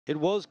It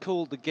was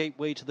called the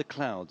gateway to the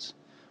clouds,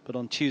 but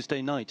on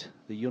Tuesday night,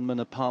 the Yunmen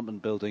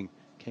apartment building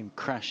came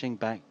crashing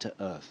back to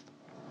earth.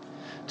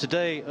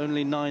 Today,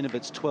 only 9 of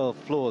its 12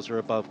 floors are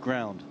above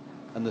ground,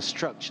 and the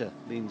structure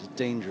leans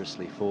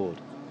dangerously forward.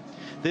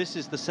 This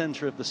is the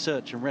center of the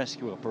search and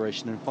rescue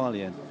operation in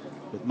Hualien,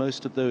 with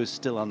most of those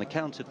still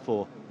unaccounted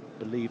for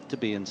believed to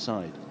be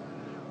inside.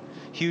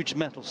 Huge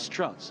metal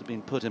struts have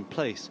been put in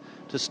place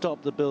to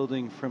stop the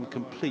building from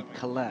complete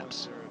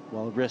collapse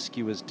while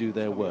rescuers do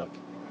their work.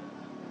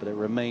 But it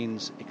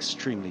remains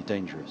extremely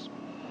dangerous.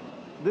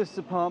 This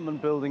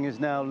apartment building is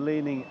now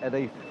leaning at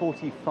a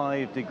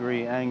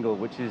 45-degree angle,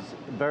 which is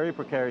very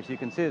precarious. You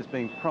can see it's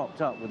being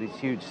propped up with these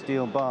huge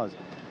steel bars.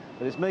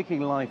 But it's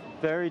making life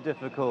very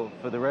difficult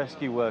for the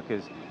rescue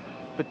workers,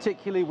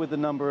 particularly with the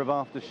number of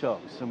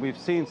aftershocks. And we've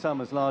seen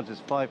some as large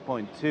as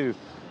 5.2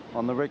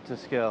 on the Richter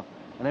scale.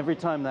 And every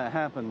time that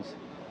happens,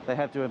 they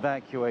have to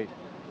evacuate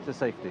to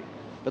safety.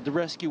 But the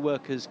rescue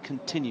workers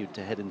continued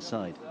to head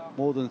inside.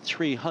 More than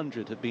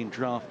 300 have been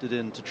drafted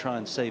in to try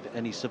and save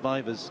any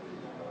survivors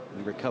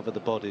and recover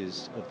the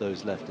bodies of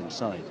those left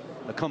inside.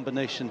 A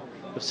combination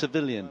of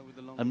civilian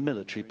and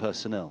military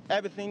personnel.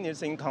 Everything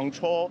is in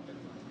control.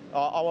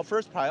 Our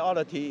first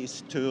priority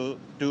is to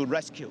do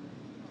rescue,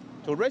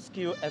 to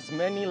rescue as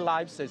many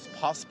lives as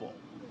possible.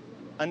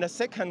 And the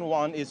second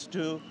one is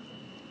to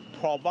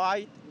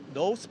provide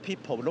those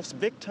people, those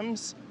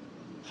victims,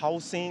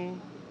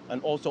 housing,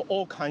 and also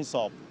all kinds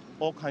of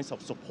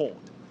support.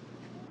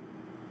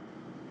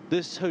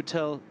 This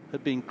hotel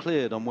had been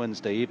cleared on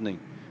Wednesday evening,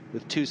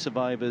 with 2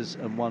 survivors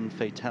and 1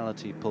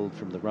 fatality pulled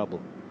from the rubble.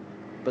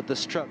 But the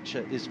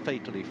structure is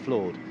fatally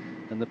flawed,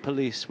 and the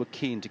police were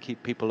keen to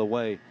keep people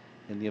away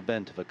in the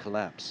event of a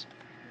collapse.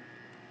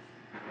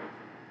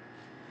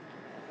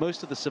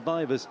 Most of the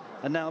survivors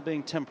are now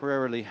being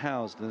temporarily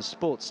housed in a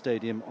sports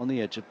stadium on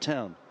the edge of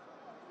town.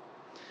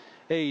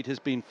 Aid has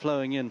been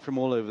flowing in from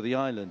all over the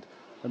island,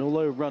 and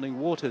although running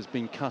water has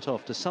been cut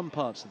off to some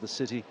parts of the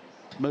city,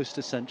 most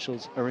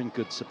essentials are in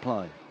good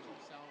supply.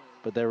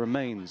 But there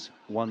remains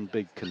one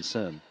big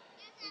concern.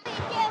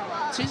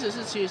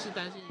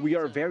 We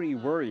are very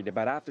worried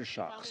about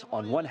aftershocks.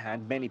 On one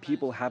hand, many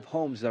people have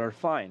homes that are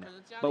fine,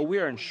 but we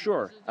are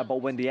unsure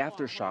about when the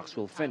aftershocks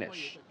will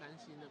finish.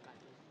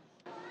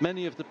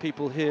 Many of the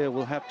people here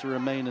will have to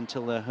remain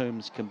until their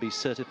homes can be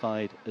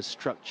certified as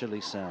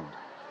structurally sound.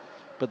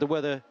 But the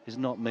weather is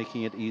not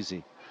making it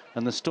easy,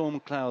 and the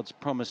storm clouds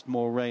promised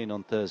more rain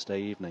on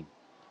Thursday evening.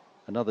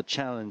 Another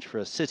challenge for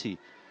a city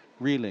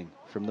reeling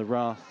from the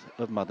wrath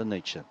of Mother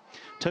Nature.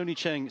 Tony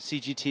Cheng,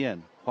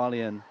 CGTN,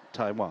 Hualien,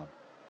 Taiwan.